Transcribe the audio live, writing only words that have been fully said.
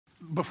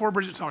before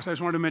Bridget talks, I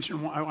just wanted to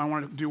mention, I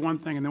want to do one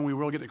thing, and then we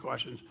will get to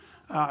questions.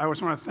 I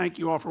just want to thank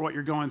you all for what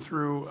you're going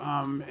through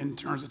in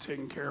terms of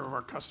taking care of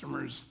our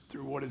customers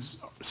through what has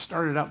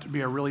started out to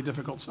be a really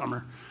difficult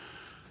summer.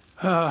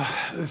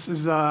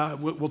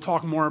 We'll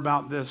talk more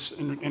about this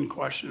in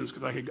questions,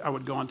 because I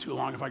would go on too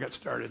long if I got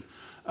started.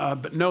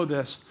 But know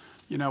this,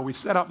 we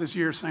set out this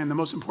year saying the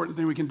most important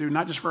thing we can do,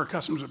 not just for our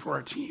customers, but for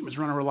our team, is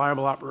run a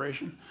reliable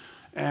operation.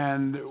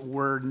 And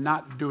we're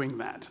not doing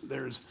that.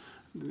 There's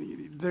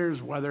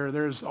weather,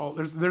 there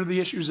are the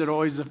issues that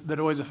always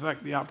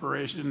affect the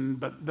operation,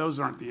 but those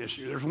aren't the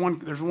issue. There's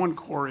one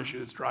core issue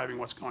that's driving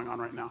what's going on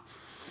right now,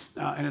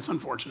 and it's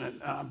unfortunate.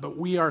 But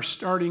we are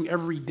starting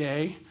every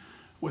day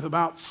with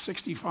about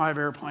 65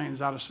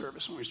 airplanes out of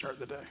service when we start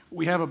the day.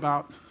 We have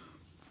about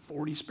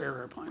 40 spare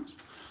airplanes,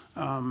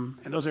 and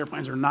those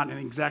airplanes are not in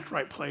the exact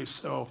right place.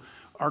 So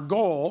our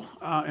goal,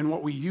 and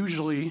what we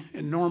usually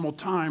in normal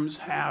times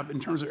have in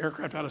terms of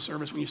aircraft out of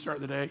service when you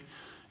start the day,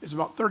 is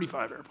about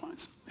 35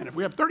 airplanes. And if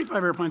we have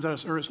 35 airplanes out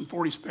of service and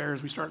 40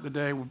 spares, we start the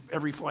day,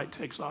 every flight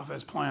takes off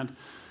as planned,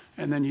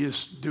 and then you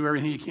just do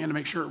everything you can to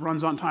make sure it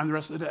runs on time the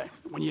rest of the day.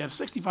 When you have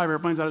 65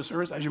 airplanes out of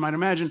service, as you might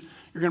imagine,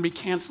 you're going to be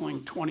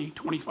canceling 20,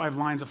 25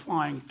 lines of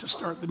flying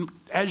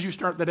as you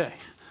start the day.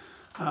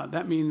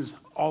 That means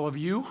all of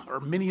you, or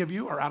many of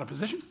you, are out of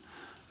position.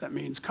 That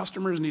means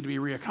customers need to be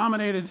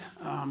reaccommodated,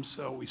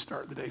 so we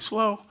start the day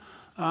slow,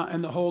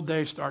 and the whole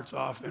day starts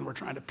off, and we're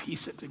trying to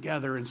piece it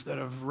together instead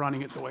of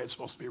running it the way it's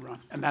supposed to be run,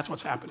 and that's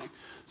what's happening.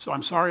 So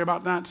I'm sorry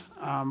about that.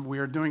 We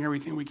are doing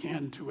everything we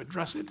can to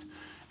address it.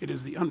 It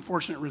is the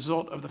unfortunate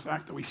result of the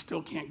fact that we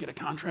still can't get a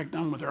contract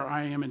done with our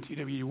IAM and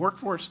TWU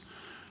workforce,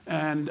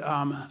 and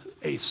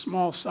a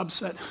small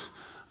subset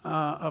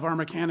of our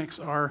mechanics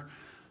are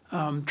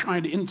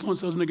trying to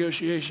influence those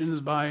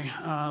negotiations by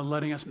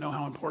letting us know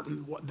how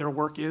important what their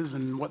work is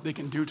and what they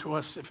can do to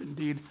us if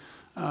indeed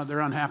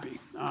they're unhappy,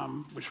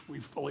 which we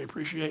fully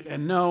appreciate.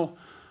 And no,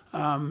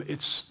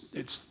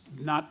 it's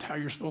not how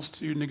you're supposed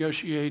to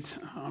negotiate.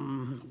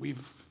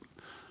 We've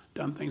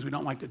done things we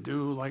don't like to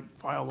do, like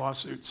file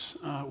lawsuits.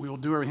 We will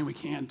do everything we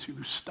can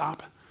to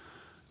stop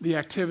the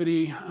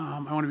activity. I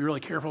want to be really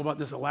careful about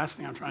this. The last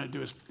thing I'm trying to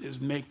do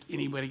is make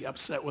anybody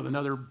upset with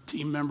another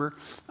team member.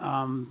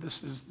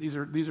 These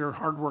are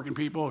hardworking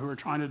people who are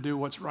trying to do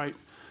what's right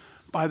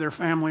by their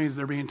families.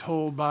 They're being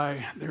told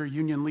by their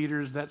union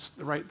leaders that's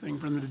the right thing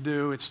for them to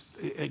do.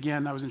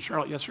 Again, I was in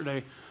Charlotte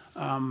yesterday,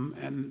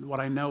 and what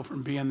I know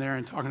from being there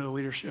and talking to the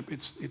leadership,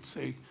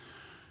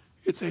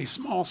 it's a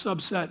small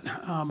subset,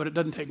 but it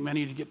doesn't take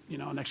many to get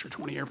an extra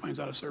 20 airplanes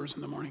out of service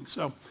in the morning.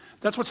 So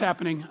that's what's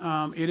happening.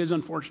 It is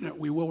unfortunate.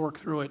 We will work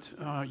through it.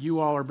 You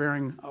all are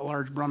bearing a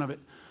large brunt of it.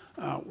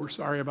 We're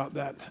sorry about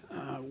that,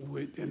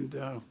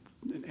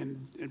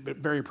 but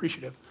very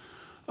appreciative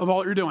of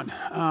all you're doing.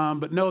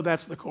 But no,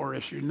 that's the core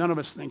issue. None of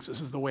us thinks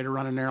this is the way to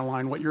run an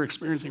airline. What you're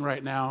experiencing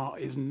right now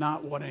is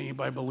not what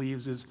anybody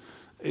believes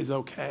is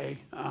okay,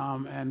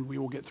 and we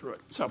will get through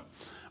it. So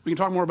we can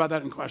talk more about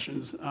that in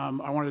questions.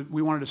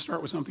 We wanted to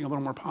start with something a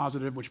little more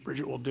positive, which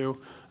Bridget will do.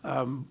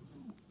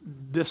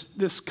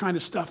 This kind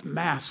of stuff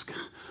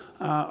masks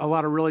a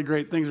lot of really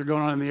great things are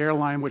going on in the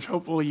airline, which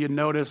hopefully you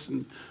notice,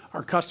 and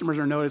our customers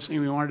are noticing.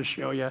 We wanted to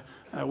show you.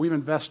 We've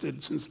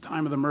invested since the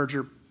time of the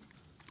merger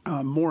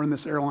more in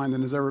this airline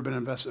than has ever been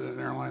invested in an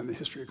airline in the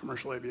history of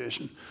commercial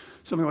aviation.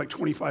 Something like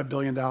 $25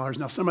 billion.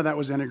 Now, some of that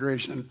was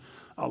integration.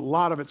 A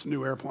lot of it's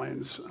new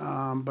airplanes,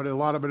 but a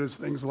lot of it is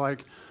things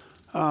like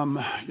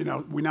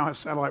we now have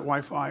satellite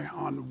Wi-Fi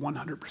on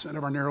 100%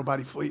 of our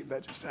narrow-body fleet.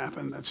 That just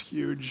happened. That's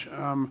huge.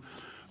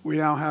 We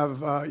now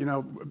have,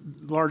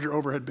 larger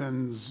overhead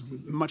bins,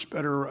 much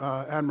better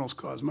admiral's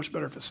cause, much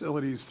better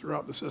facilities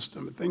throughout the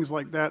system, and things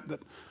like that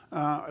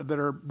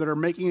are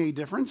making a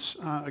difference.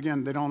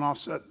 Again, they don't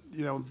offset,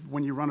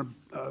 when you run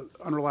an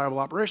unreliable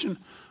operation,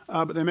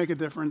 but they make a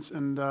difference.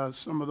 And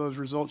some of those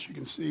results you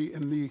can see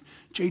in the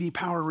J.D.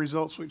 Power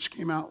results, which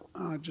came out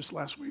just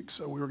last week.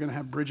 So we were going to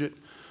have Bridget,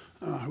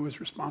 who is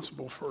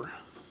responsible for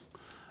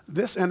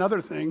this and other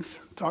things,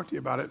 talk to you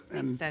about it.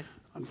 And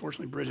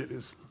unfortunately, Bridget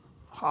is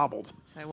hobbled. So